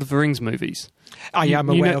new Lord of the Rings movies. I am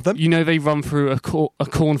aware of them. They run through a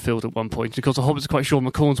cornfield at one point because the hobbits are quite sure the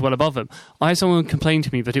corn's well above them. I had someone complain to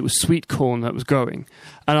me that it was sweet corn that was growing,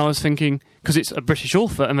 and I was thinking, because it's a British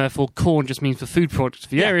author and therefore corn just means the food product of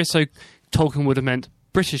the area, so Tolkien would have meant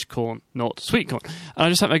British corn, not sweet corn. And I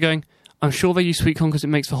just sat there going, I'm sure they use sweet corn because it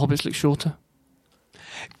makes the hobbits look shorter.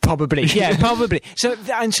 Probably, yeah, probably. So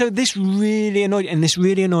this really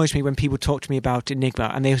annoys me when people talk to me about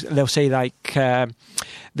Enigma, and they'll say like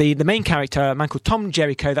the main character, a man called Tom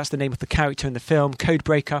Jericho, that's the name of the character in the film,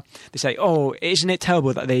 Codebreaker. They say, oh, isn't it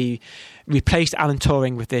terrible that they replaced Alan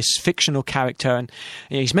Turing with this fictional character, and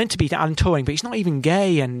he's meant to be Alan Turing, but he's not even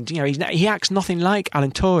gay, and he acts nothing like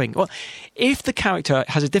Alan Turing. Well, if the character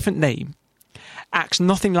has a different name, acts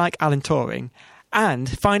nothing like Alan Turing, and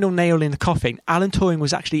final nail in the coffin, Alan Turing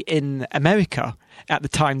was actually in America at the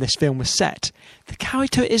time this film was set, the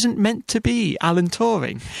character isn't meant to be Alan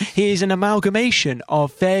Turing. He is an amalgamation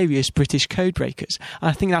of various British codebreakers. And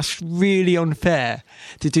I think that's really unfair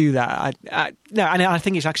to do that. I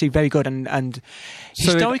think it's actually very good and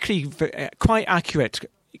historically quite accurate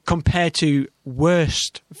compared to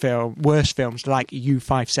worse films like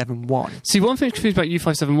U571. See, one thing I'm confused about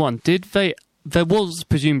U571, there was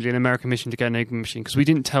presumably an American mission to get an Enigma machine, because we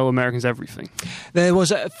didn't tell Americans everything. There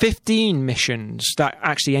was 15 missions that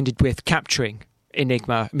actually ended with capturing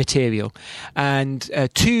Enigma material, and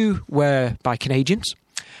 2 were by Canadians,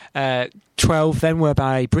 12 then were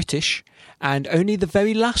by British, and only the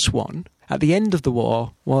very last one at the end of the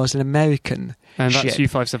war was an American and ship. That's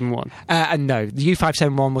U571? And no, the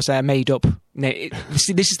U571 was made up. This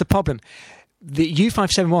is the problem. The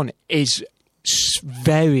U571 is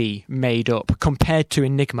very made up compared to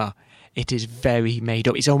Enigma. It is very made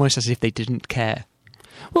up. It's almost as if they didn't care.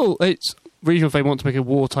 Well, it's reasonable if they want to make a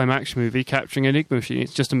wartime action movie capturing an Enigma machine.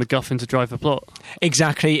 It's just a MacGuffin to drive the plot.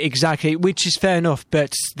 Exactly, which is fair enough,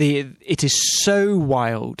 but it is so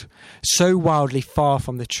wildly far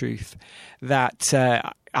from the truth that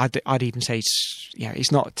I'd even say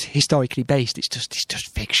it's not historically based. It's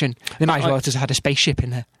just fiction. They might as well have just had a spaceship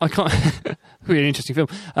in there. I can't. Really interesting film.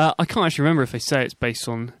 I can't actually remember if they say it's based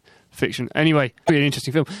on fiction. Anyway, really an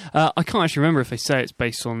interesting film. I can't actually remember if they say it's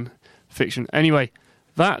based on fiction. Anyway,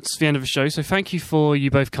 that's the end of the show. So thank you for you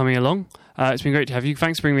both coming along. It's been great to have you.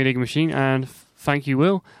 Thanks for bringing me Enigma Machine, and thank you,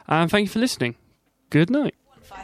 Will, and thank you for listening. Good night.